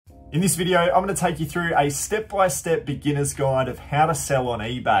In this video, I'm going to take you through a step-by-step beginner's guide of how to sell on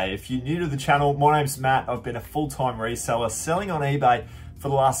eBay. If you're new to the channel, my name's Matt. I've been a full-time reseller selling on eBay for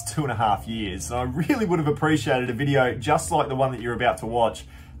the last 2.5 years. And I really would have appreciated a video just like the one that you're about to watch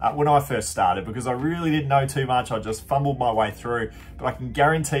when I first started, because I really didn't know too much. I just fumbled my way through, but I can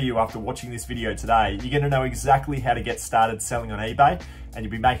guarantee you after watching this video today, you're going to know exactly how to get started selling on eBay, and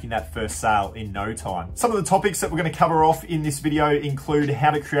you'll be making that first sale in no time. Some of the topics that we're going to cover off in this video include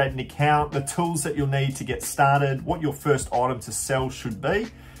how to create an account, the tools that you'll need to get started, what your first item to sell should be,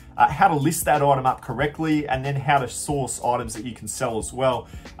 how to list that item up correctly, and then how to source items that you can sell as well,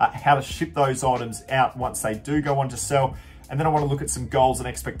 how to ship those items out once they do go on to sell. And then I want to look at some goals and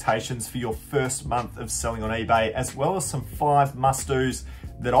expectations for your first month of selling on eBay, as well as some 5 must-dos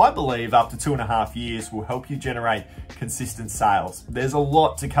that I believe after 2.5 years will help you generate consistent sales. There's a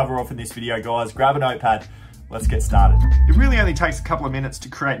lot to cover off in this video, guys. Grab a notepad. Let's get started. It really only takes a couple of minutes to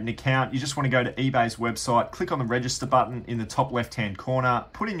create an account. You just want to go to eBay's website, click on the register button in the top left-hand corner,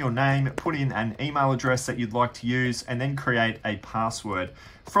 put in your name, put in an email address that you'd like to use, and then create a password.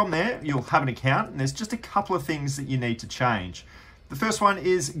 From there, you'll have an account, and there's just a couple of things that you need to change. The first one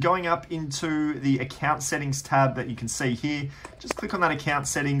is going up into the account settings tab that you can see here. Just click on that account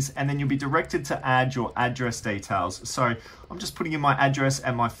settings, and then you'll be directed to add your address details. So I'm just putting in my address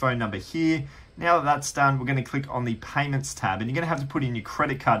and my phone number here. Now that that's done, we're going to click on the payments tab, and you're going to have to put in your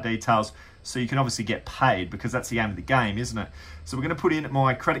credit card details so you can obviously get paid, because that's the aim of the game, isn't it? So we're going to put in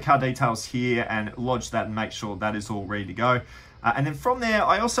my credit card details here and lodge that and make sure that is all ready to go. And then from there,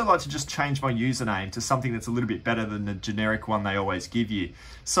 I also like to just change my username to something that's a little bit better than the generic one they always give you.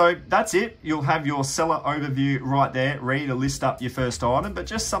 So that's it. You'll have your seller overview right there, ready to list up your first item, but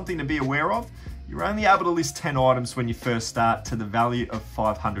just something to be aware of. You're only able to list 10 items when you first start to the value of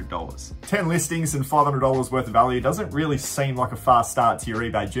 $500. 10 listings and $500 worth of value doesn't really seem like a fast start to your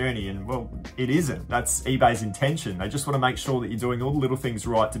eBay journey, and well, it isn't. That's eBay's intention. They just want to make sure that you're doing all the little things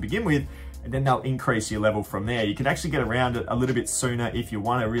right to begin with, and then they'll increase your level from there. You can actually get around it a little bit sooner if you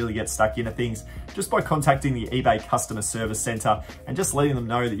want to really get stuck into things, just by contacting the eBay customer service center and just letting them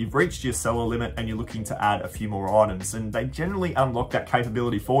know that you've reached your seller limit and you're looking to add a few more items. And they generally unlock that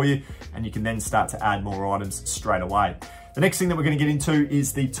capability for you, and you can then start to add more items straight away. The next thing that we're going to get into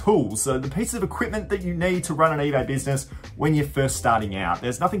is the tools. So the pieces of equipment that you need to run an eBay business when you're first starting out.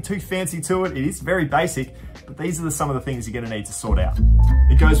 There's nothing too fancy to it. It is very basic, but these are some of the things you're going to need to sort out.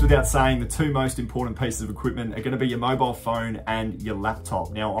 It goes without saying the 2 most important pieces of equipment are going to be your mobile phone and your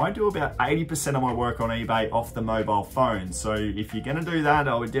laptop. Now, I do about 80% of my work on eBay off the mobile phone. So if you're going to do that,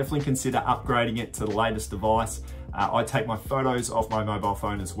 I would definitely consider upgrading it to the latest device. I take my photos off my mobile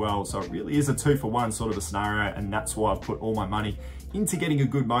phone as well. So it really is a 2-for-1 sort of a scenario, and that's why I've put all my money into getting a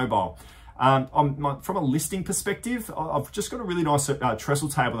good mobile. From a listing perspective, I've just got a really nice trestle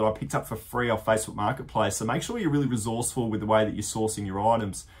table that I picked up for free off Facebook Marketplace. So make sure you're really resourceful with the way that you're sourcing your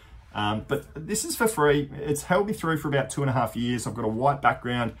items. But this is for free. It's held me through for about 2.5 years. I've got a white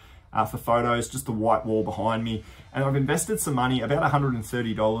background for photos, just the white wall behind me. And I've invested some money, about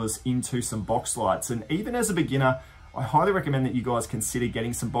 $130, into some box lights. And even as a beginner, I highly recommend that you guys consider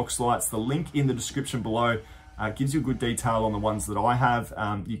getting some box lights. The link in the description below gives you a good detail on the ones that I have.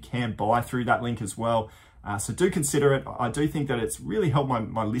 You can buy through that link as well. So do consider it. I do think that it's really helped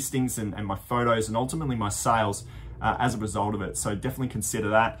my listings and my photos and ultimately my sales as a result of it. So definitely consider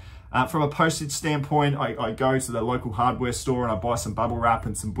that. From a postage standpoint, I go to the local hardware store and I buy some bubble wrap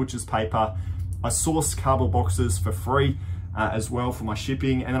and some butcher's paper. I source cardboard boxes for free as well for my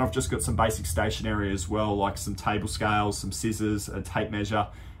shipping. And then I've just got some basic stationery as well, like some table scales, some scissors, a tape measure,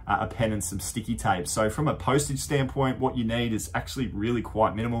 a pen, and some sticky tape. So from a postage standpoint, what you need is actually really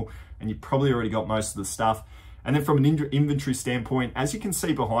quite minimal, and you've probably already got most of the stuff. And then from an inventory standpoint, as you can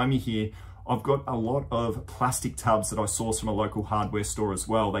see behind me here, I've got a lot of plastic tubs that I source from a local hardware store as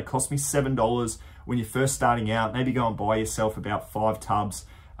well. They cost me $7 when you're first starting out. Maybe go and buy yourself about 5 tubs.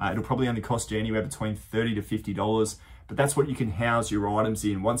 It'll probably only cost you anywhere between $30 to $50, but that's what you can house your items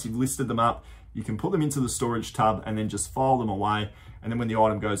in. Once you've listed them up, you can put them into the storage tub and then just file them away. And then when the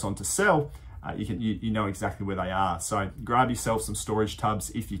item goes on to sell, you know exactly where they are. So grab yourself some storage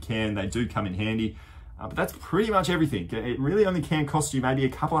tubs if you can. They do come in handy. But that's pretty much everything. It really only can cost you maybe a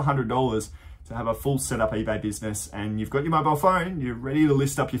couple of $100 to have a full setup eBay business, and you've got your mobile phone, you're ready to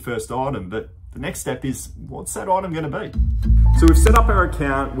list up your first item. But the next step is, what's that item going to be? So we've set up our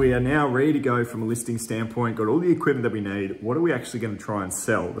account. We are now ready to go from a listing standpoint, got all the equipment that we need. What are we actually going to try and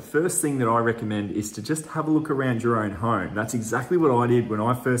sell? The first thing that I recommend is to just have a look around your own home. That's exactly what I did when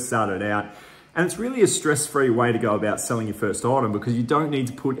I first started out. And it's really a stress-free way to go about selling your first item, because you don't need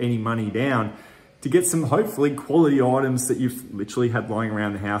to put any money down. to get some hopefully quality items that you've literally had lying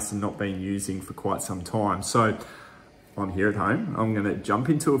around the house and not been using for quite some time. So I'm here at home. I'm gonna jump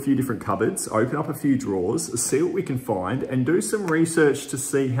into a few different cupboards, open up a few drawers, see what we can find, and do some research to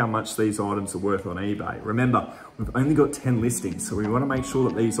see how much these items are worth on eBay. Remember, we've only got 10 listings, so we wanna make sure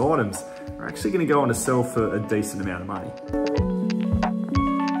that these items are actually gonna go on to sell for a decent amount of money.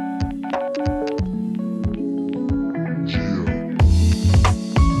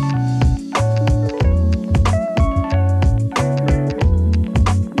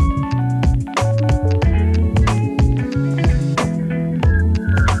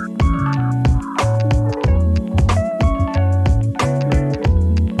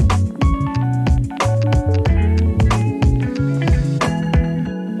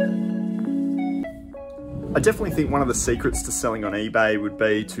 I definitely think one of the secrets to selling on eBay would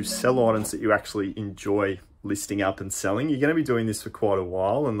be to sell items that you actually enjoy listing up and selling. You're going to be doing this for quite a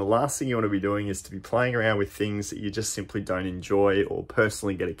while, and the last thing you want to be doing is to be playing around with things that you just simply don't enjoy or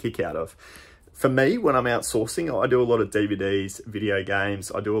personally get a kick out of. For me, when I'm outsourcing, I do a lot of DVDs, video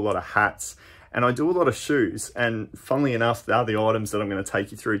games, I do a lot of hats, and I do a lot of shoes. And funnily enough, they are the items that I'm going to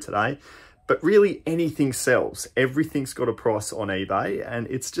take you through today. But really anything sells. Everything's got a price on eBay, and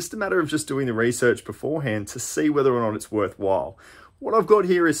it's just a matter of just doing the research beforehand to see whether or not it's worthwhile. What I've got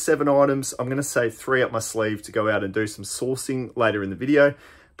here is 7 items. I'm gonna save 3 up my sleeve to go out and do some sourcing later in the video,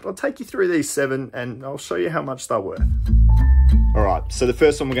 but I'll take you through these 7 and I'll show you how much they're worth. All right, so the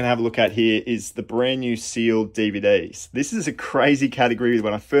first one we're gonna have a look at here is the brand new sealed DVDs. This is a crazy category.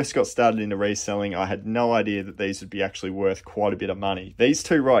 When I first got started into reselling, I had no idea that these would be actually worth quite a bit of money. These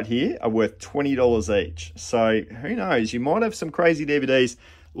 2 right here are worth $20 each. So who knows, you might have some crazy DVDs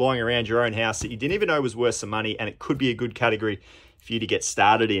lying around your own house that you didn't even know was worth some money, and it could be a good category for you to get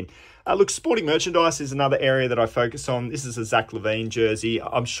started in. Look, sporting merchandise is another area that I focus on. This is a Zach LaVine jersey.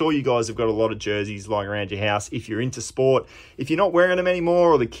 I'm sure you guys have got a lot of jerseys lying around your house if you're into sport. If you're not wearing them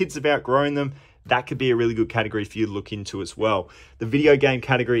anymore or the kids have outgrown them, that could be a really good category for you to look into as well. The video game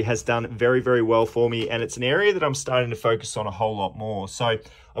category has done very, very well for me, and it's an area that I'm starting to focus on a whole lot more. So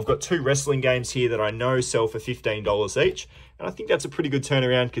I've got 2 wrestling games here that I know sell for $15 each, and I think that's a pretty good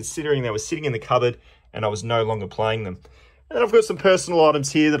turnaround considering they were sitting in the cupboard and I was no longer playing them. And then I've got some personal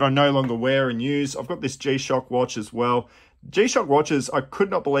items here that I no longer wear and use. I've got this G-Shock watch as well. G-Shock watches, I could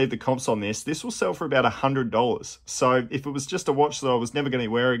not believe the comps on this. This will sell for about $100. So if it was just a watch that I was never going to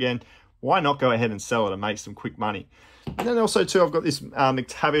wear again, why not go ahead and sell it and make some quick money? And then also too, I've got this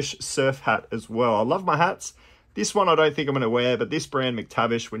McTavish surf hat as well. I love my hats. This one I don't think I'm going to wear, but this brand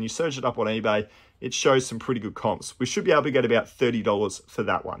McTavish, when you search it up on eBay, it shows some pretty good comps. We should be able to get about $30 for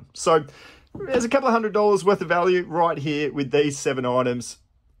that one. So there's a couple of $100 worth of value right here with these 7 items.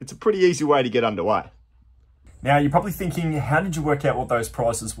 It's a pretty easy way to get underway. Now, you're probably thinking, how did you work out what those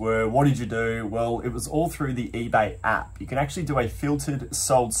prices were? What did you do? Well, it was all through the eBay app. You can actually do a filtered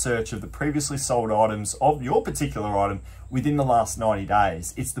sold search of the previously sold items of your particular item within the last 90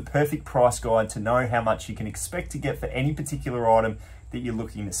 days. It's the perfect price guide to know how much you can expect to get for any particular item that you're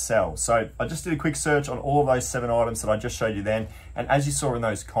looking to sell. So I just did a quick search on all of those 7 items that I just showed you then. And as you saw in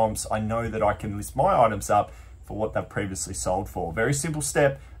those comps, I know that I can list my items up for what they've previously sold for. Very simple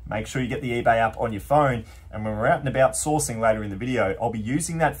step. Make sure you get the eBay app on your phone. And when we're out and about sourcing later in the video, I'll be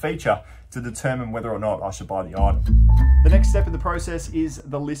using that feature to determine whether or not I should buy the item. The next step in the process is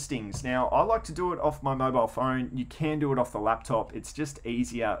the listings. Now, I like to do it off my mobile phone. You can do it off the laptop. It's just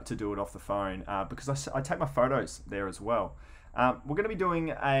easier to do it off the phone because I take my photos there as well. We're going to be doing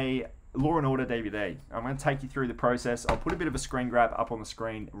a Law & Order DVD. I'm going to take you through the process. I'll put a bit of a screen grab up on the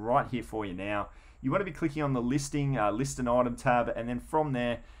screen right here for you now. You want to be clicking on the listing, list an item tab, and then from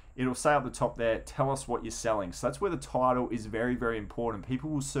there, it'll say up the top there, tell us what you're selling. So that's where the title is very, very important. People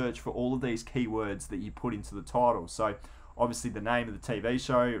will search for all of these keywords that you put into the title. So obviously the name of the TV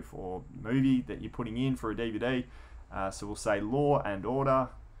show or movie that you're putting in for a DVD. So we'll say Law & Order,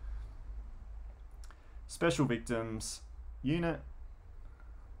 Special Victims Unit,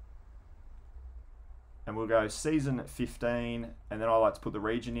 and we'll go season 15, and then I like to put the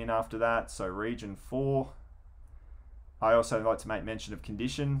region in after that, so region 4. I also like to make mention of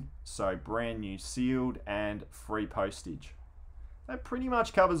condition, so brand new sealed and free postage. That pretty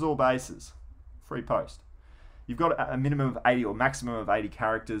much covers all bases. Free post. You've got a minimum of 80 or maximum of 80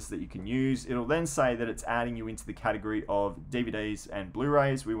 characters that you can use. It'll then say that it's adding you into the category of DVDs and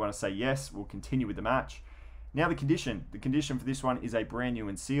Blu-rays. We want to say yes, we'll continue with the match. Now the condition. The condition for this one is a brand new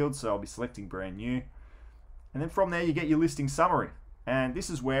and sealed, so I'll be selecting brand new. And then from there you get your listing summary. And this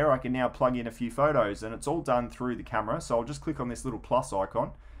is where I can now plug in a few photos, and it's all done through the camera. So I'll just click on this little plus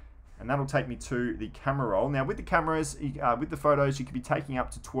icon, And that'll take me to the camera roll. Now with the cameras, with the photos, you could be taking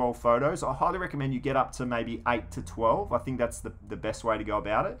up to 12 photos. I highly recommend you get up to maybe 8 to 12. I think that's the best way to go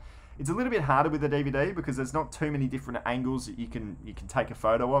about it. It's a little bit harder with a DVD because there's not too many different angles that you can take a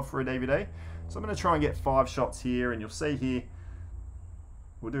photo of for a DVD. So I'm going to try and get 5 shots here, and you'll see here,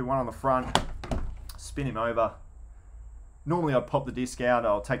 we'll do one on the front, spin him over. Normally I'd pop the disc out,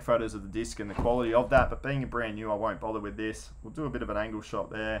 I'll take photos of the disc and the quality of that, but being a brand new, I won't bother with this. We'll do a bit of an angle shot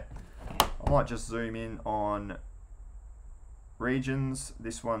there. I might just zoom in on regions.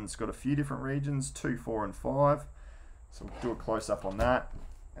 This one's got a few different regions, 2, 4, and 5. So we'll do a close-up on that.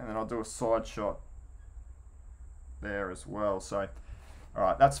 And then I'll do a side shot there as well. So, all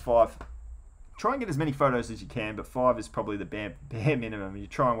right, that's 5. Try and get as many photos as you can, but 5 is probably the bare minimum. You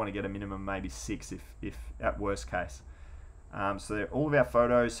try and want to get a minimum maybe 6 if at worst case. So all of our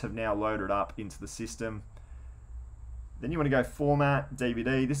photos have now loaded up into the system. Then you want to go format,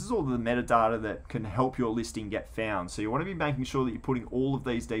 DVD. This is all the metadata that can help your listing get found. So you want to be making sure that you're putting all of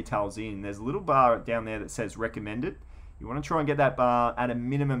these details in. There's a little bar down there that says recommended. You want to try and get that bar at a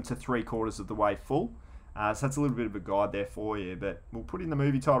minimum to 3/4 of the way full. So that's a little bit of a guide there for you. But we'll put in the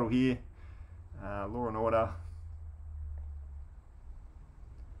movie title here, Law and Order.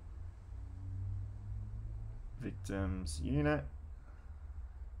 Victims Unit.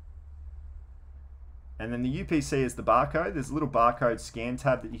 And then the UPC is the barcode. There's a little barcode scan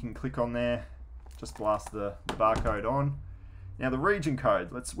tab that you can click on there. Just blast the barcode on. Now the region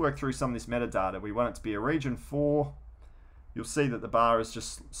code, let's work through some of this metadata. We want it to be a region 4. You'll see that the bar has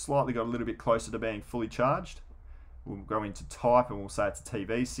just slightly got a little bit closer to being fully charged. We'll go into type and we'll say it's a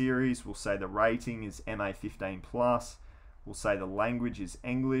TV series. We'll say the rating is MA15+. We'll say the language is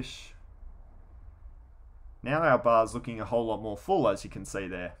English. Now our bar's looking a whole lot more full, as you can see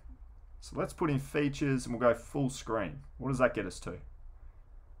there. So let's put in features and we'll go full screen. What does that get us to?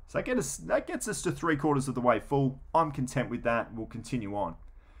 So that gets us to 3/4 of the way full. I'm content with that. We'll continue on.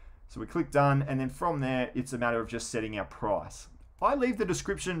 So we click done, and then from there, it's a matter of just setting our price. I leave the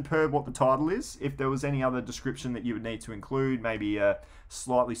description per what the title is. If there was any other description that you would need to include, maybe a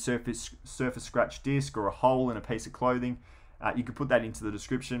slightly surface scratch disc or a hole in a piece of clothing, you could put that into the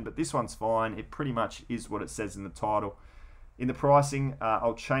description, but this one's fine. It pretty much is what it says in the title. In the pricing,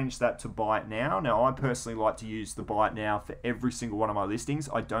 I'll change that to buy it now. Now, I personally like to use the buy it now for every single one of my listings.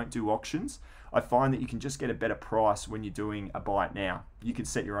 I don't do auctions. I find that you can just get a better price when you're doing a buy it now. You can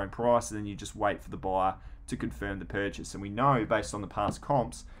set your own price and then you just wait for the buyer to confirm the purchase. And we know based on the past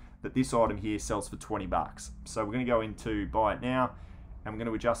comps that this item here sells for 20 bucks. So we're going to go into buy it now and we're going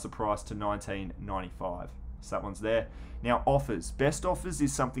to adjust the price to $19.95. So that one's there. Now offers. Best offers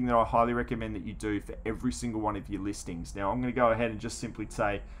is something that I highly recommend that you do for every single one of your listings. Now I'm going to go ahead and just simply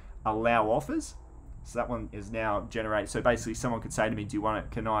say allow offers. So that one is now generated. So basically someone could say to me, do you want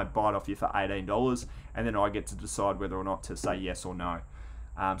it, can I buy it off you for $18? And then I get to decide whether or not to say yes or no.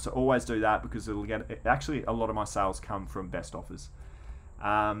 So always do that because it'll get, actually a lot of my sales come from best offers.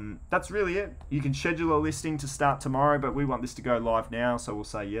 That's really it. You can schedule a listing to start tomorrow, but we want this to go live now. So we'll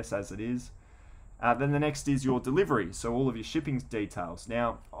say yes as it is. Then the next is your delivery, so all of your shipping details.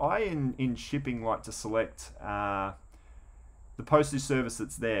 Now, I in shipping like to select the postage service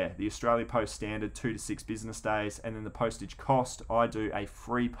that's there, the Australia Post Standard, 2 to 6 business days, and then the postage cost, I do a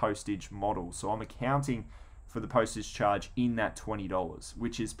free postage model. So I'm accounting for the postage charge in that $20,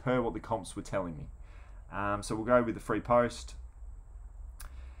 which is per what the comps were telling me. So we'll go with the free post.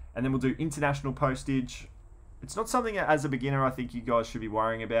 And then we'll do international postage. It's not something that, as a beginner, I think you guys should be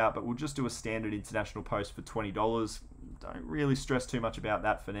worrying about, but we'll just do a standard international post for $20. Don't really stress too much about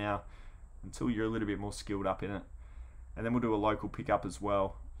that for now until you're a little bit more skilled up in it. And then we'll do a local pickup as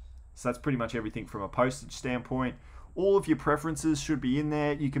well. So that's pretty much everything from a postage standpoint. All of your preferences should be in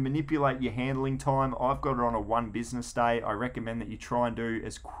there. You can manipulate your handling time. I've got it on a 1 business day. I recommend that you try and do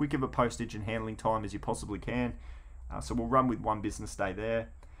as quick of a postage and handling time as you possibly can. So we'll run with 1 business day there.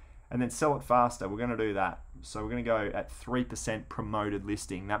 And then sell it faster, we're going to do that. So we're going to go at 3% promoted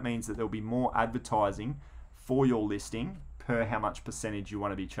listing. That means that there'll be more advertising for your listing per how much percentage you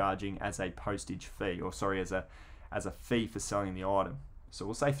want to be charging as a postage fee, or sorry, as a fee for selling the item. So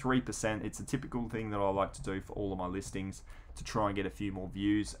we'll say 3%. It's a typical thing that I like to do for all of my listings to try and get a few more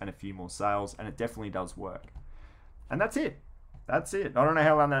views and a few more sales, and it definitely does work. And that's it. That's it. I don't know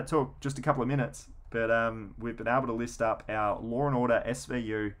how long that took, just a couple of minutes, but we've been able to list up our Law and Order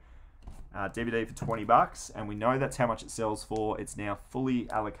SVU DVD for 20 bucks, and we know that's how much it sells for. It's now fully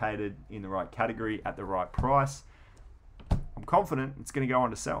allocated in the right category at the right price. I'm confident it's going to go on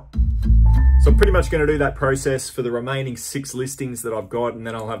to sell. So I'm pretty much going to do that process for the remaining 6 listings that I've got, and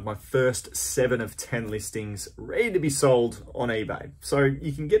then I'll have my first 7 of 10 listings ready to be sold on eBay. So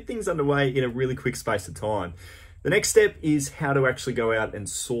you can get things underway in a really quick space of time. The next step is how to actually go out and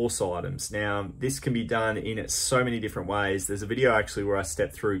source items. Now, this can be done in so many different ways. There's a video actually where I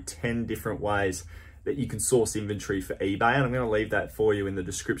step through 10 different ways that you can source inventory for eBay, and I'm going to leave that for you in the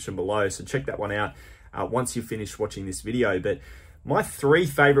description below. So check that one out once you've finished watching this video. But my 3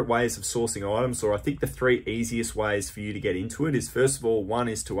 favorite ways of sourcing items, or I think the 3 easiest ways for you to get into it, is first of all, one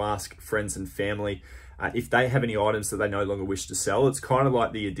is to ask friends and family if they have any items that they no longer wish to sell. It's kind of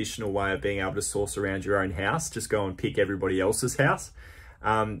like the additional way of being able to source around your own house. Just go and pick everybody else's house.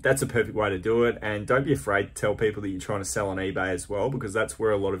 That's a perfect way to do it. And don't be afraid to tell people that you're trying to sell on eBay as well, because that's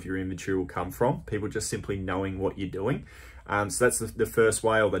where a lot of your inventory will come from. People just simply knowing what you're doing. So that's the first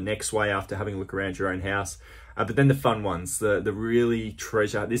way, or the next way after having a look around your own house. But then the fun ones, the really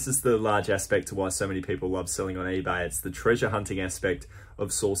treasure. This is the large aspect to why so many people love selling on eBay. It's the treasure hunting aspect of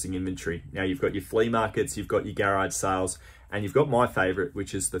sourcing inventory. Now you've got your flea markets, you've got your garage sales, and you've got my favorite,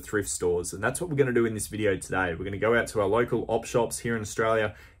 which is the thrift stores. And that's what we're going to do in this video today. We're going to go out to our local op shops here in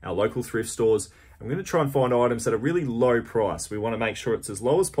Australia, our local thrift stores, and we're going to try and find items at a really low price. We want to make sure it's as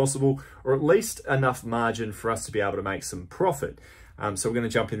low as possible, or at least enough margin for us to be able to make some profit. So we're going to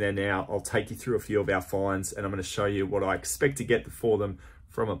jump in there now. I'll take you through a few of our finds, and I'm going to show you what I expect to get for them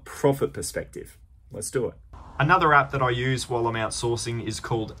from a profit perspective. Let's do it. Another app that I use while I'm out sourcing is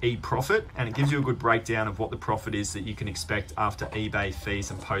called eProfit, and it gives you a good breakdown of what the profit is that you can expect after eBay fees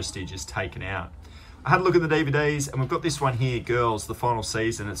and postage is taken out. I had a look at the DVDs, and we've got this one here, Girls, the final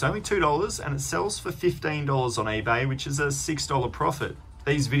season. It's only $2, and it sells for $15 on eBay, which is a $6 profit.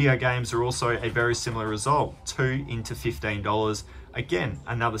 These video games are also a very similar result, 2 into $15. Again,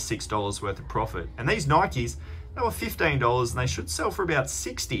 another $6 worth of profit. And these Nikes, they were $15 and they should sell for about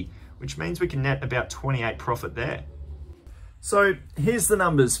 $60, which means we can net about 28 profit there. So here's the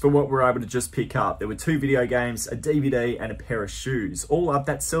numbers for what we're able to just pick up. There were 2 video games, a DVD, and a pair of shoes. All up,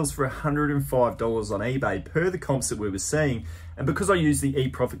 that sells for $105 on eBay per the comps that we were seeing. And because I used the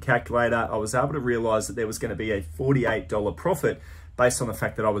eProfit calculator, I was able to realize that there was going to be a $48 profit based on the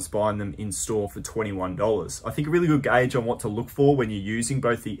fact that I was buying them in store for $21. I think a really good gauge on what to look for when you're using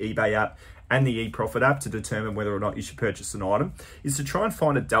both the eBay app and the eProfit app to determine whether or not you should purchase an item is to try and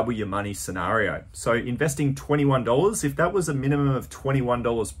find a double your money scenario. So investing $21, if that was a minimum of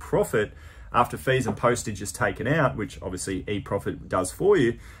 $21 profit after fees and postage is taken out, which obviously eProfit does for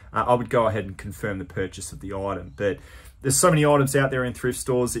you, I would go ahead and confirm the purchase of the item. But there's so many items out there in thrift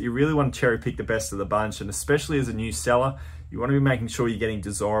stores that you really want to cherry pick the best of the bunch, and especially as a new seller, you want to be making sure you're getting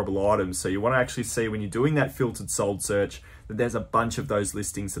desirable items. So you want to actually see when you're doing that filtered sold search that there's a bunch of those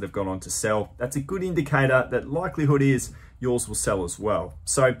listings that have gone on to sell. That's a good indicator that likelihood is yours will sell as well.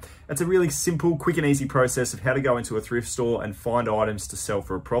 So that's a really simple, quick and easy process of how to go into a thrift store and find items to sell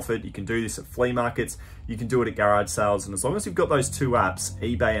for a profit. You can do this at flea markets, you can do it at garage sales, and as long as you've got those 2 apps,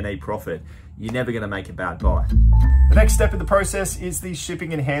 eBay and eProfit, you're never going to make a bad buy. The next step in the process is the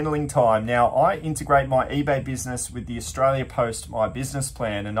shipping and handling time. Now, I integrate my eBay business with the Australia Post My Business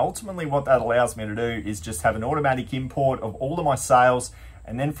Plan, and ultimately what that allows me to do is just have an automatic import of all of my sales,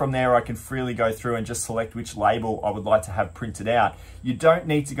 and then from there I can freely go through and just select which label I would like to have printed out. You don't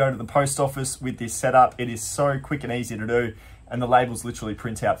need to go to the post office with this setup. It is so quick and easy to do, and the labels literally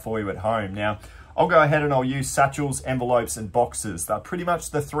print out for you at home. Now, I'll go ahead and I'll use satchels, envelopes, and boxes. They're pretty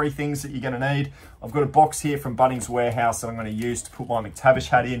much the 3 things that you're going to need. I've got a box here from Bunnings Warehouse that I'm going to use to put my McTavish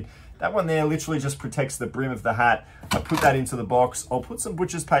hat in. That one there literally just protects the brim of the hat. I put that into the box. I'll put some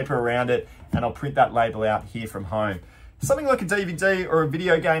butcher's paper around it, and I'll print that label out here from home. Something like a DVD or a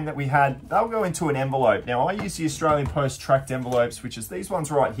video game that we had, they'll go into an envelope. Now, I use the Australian Post tracked envelopes, which is these ones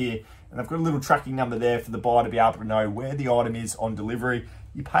right here, and they've got a little tracking number there for the buyer to be able to know where the item is on delivery.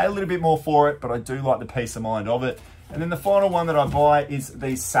 You pay a little bit more for it, but I do like the peace of mind of it. And then the final one that I buy is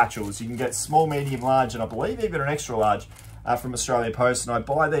these satchels. You can get small, medium, large, and I believe even an extra large from Australia Post, and I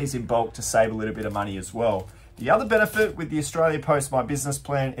buy these in bulk to save a little bit of money as well. The other benefit with the Australia Post My Business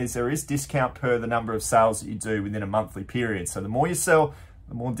Plan is there is discount per the number of sales that you do within a monthly period. So the more you sell,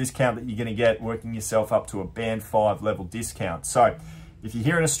 the more discount that you're going to get, working yourself up to a band 5 level discount. So if you're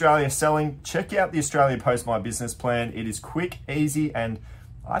here in Australia selling, check out the Australia Post My Business Plan. It is quick, easy, and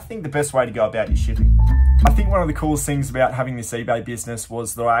I think the best way to go about your shipping. I think one of the coolest things about having this eBay business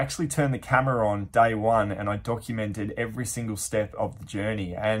was that I actually turned the camera on day one and I documented every single step of the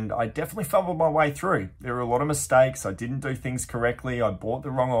journey, and I definitely fumbled my way through. There were a lot of mistakes. I didn't do things correctly. I bought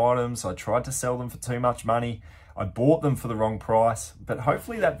the wrong items. I tried to sell them for too much money. I bought them for the wrong price. But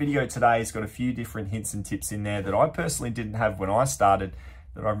hopefully that video today has got a few different hints and tips in there that I personally didn't have when I started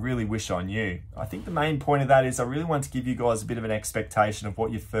that I really wish I knew. I think the main point of that is I really want to give you guys a bit of an expectation of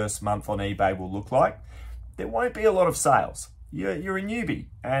what your first month on eBay will look like. There won't be a lot of sales. You're a newbie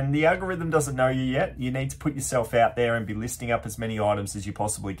and the algorithm doesn't know you yet. You need to put yourself out there and be listing up as many items as you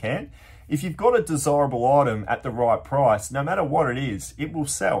possibly can. If you've got a desirable item at the right price, no matter what it is, it will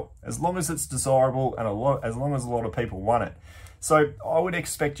sell as long as it's desirable and as long as a lot of people want it. So I would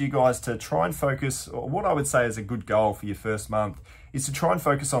expect you guys to try and focus, or what I would say is a good goal for your first month is to try and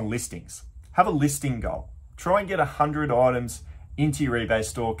focus on listings. Have a listing goal. Try and get 100 items into your eBay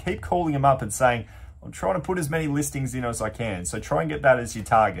store. Keep calling them up and saying, I'm trying to put as many listings in as I can. So try and get that as your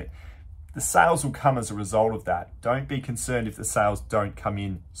target. The sales will come as a result of that. Don't be concerned if the sales don't come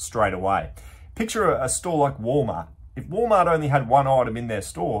in straight away. Picture a store like Walmart. If Walmart only had one item in their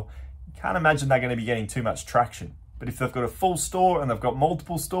store, you can't imagine they're going to be getting too much traction. But if they've got a full store and they've got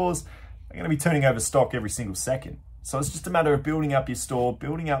multiple stores, they're going to be turning over stock every single second. So it's just a matter of building up your store,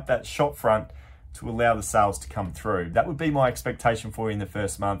 building up that shop front to allow the sales to come through. That would be my expectation for you in the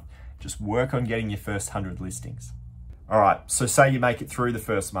first month. Just work on getting your first 100 listings. All right, so say you make it through the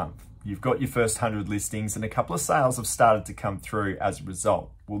first month. You've got your first 100 listings and a couple of sales have started to come through as a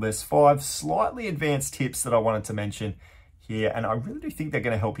result. Well, there's 5 slightly advanced tips that I wanted to mention here, and I really do think they're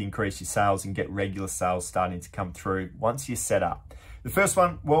going to help you increase your sales and get regular sales starting to come through once you're set up. The first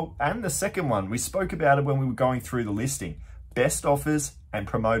one, well, and the second one, we spoke about it when we were going through the listing. Best offers and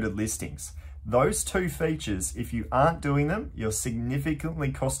promoted listings. Those 2 features, if you aren't doing them, you're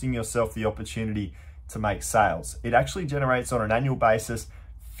significantly costing yourself the opportunity to make sales. It actually generates on an annual basis,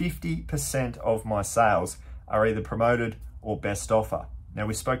 50% of my sales are either promoted or best offer. Now,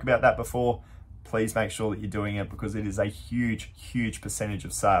 we spoke about that before. Please make sure that you're doing it because it is a huge, huge percentage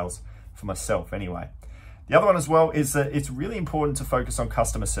of sales for myself anyway. The other one as well is that it's really important to focus on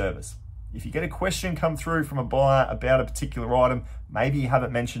customer service. If you get a question come through from a buyer about a particular item, maybe you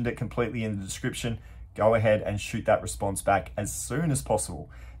haven't mentioned it completely in the description, go ahead and shoot that response back as soon as possible.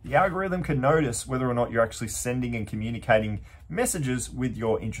 The algorithm can notice whether or not you're actually sending and communicating messages with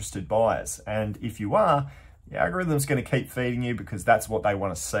your interested buyers. And if you are, the algorithm's going to keep feeding you because that's what they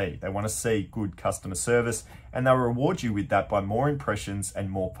want to see. They want to see good customer service and they'll reward you with that by more impressions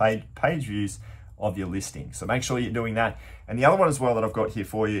and more page views of your listing. So make sure you're doing that. And the other one as well that I've got here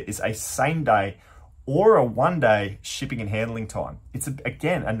for you is a same day or a 1-day shipping and handling time. It's,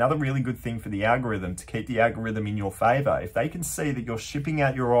 again, another really good thing for the algorithm to keep the algorithm in your favor. If they can see that you're shipping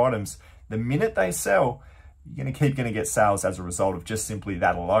out your items the minute they sell, you're going to get sales as a result of just simply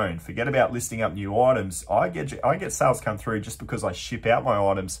that alone. Forget about listing up new items. I get sales come through just because I ship out my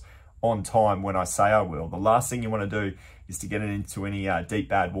items on time when I say I will. The last thing you want to do is to get it into any deep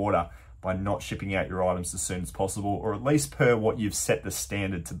bad water by not shipping out your items as soon as possible, or at least per what you've set the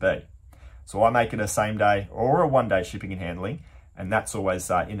standard to be. So I make it a same day or a 1-day shipping and handling, and that's always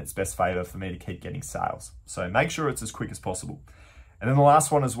in its best favor for me to keep getting sales. So make sure it's as quick as possible. And then the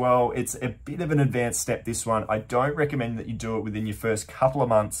last one as well, it's a bit of an advanced step, this one. I don't recommend that you do it within your first couple of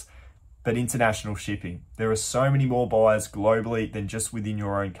months, but international shipping. There are so many more buyers globally than just within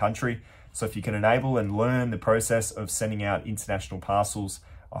your own country. So if you can enable and learn the process of sending out international parcels,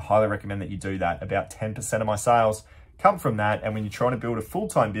 I highly recommend that you do that. About 10% of my sales come from that. And when you're trying to build a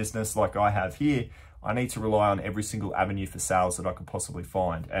full-time business like I have here, I need to rely on every single avenue for sales that I could possibly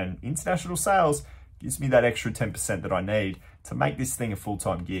find. And international sales gives me that extra 10% that I need to make this thing a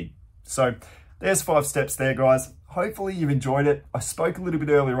full-time gig. So there's 5 steps there, guys. Hopefully you've enjoyed it. I spoke a little bit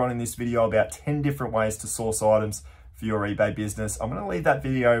earlier on in this video about 10 different ways to source items for your eBay business. I'm going to leave that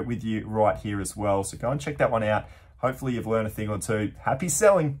video with you right here as well. So go and check that one out. Hopefully you've learned a thing or two. Happy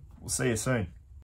selling. We'll see you soon.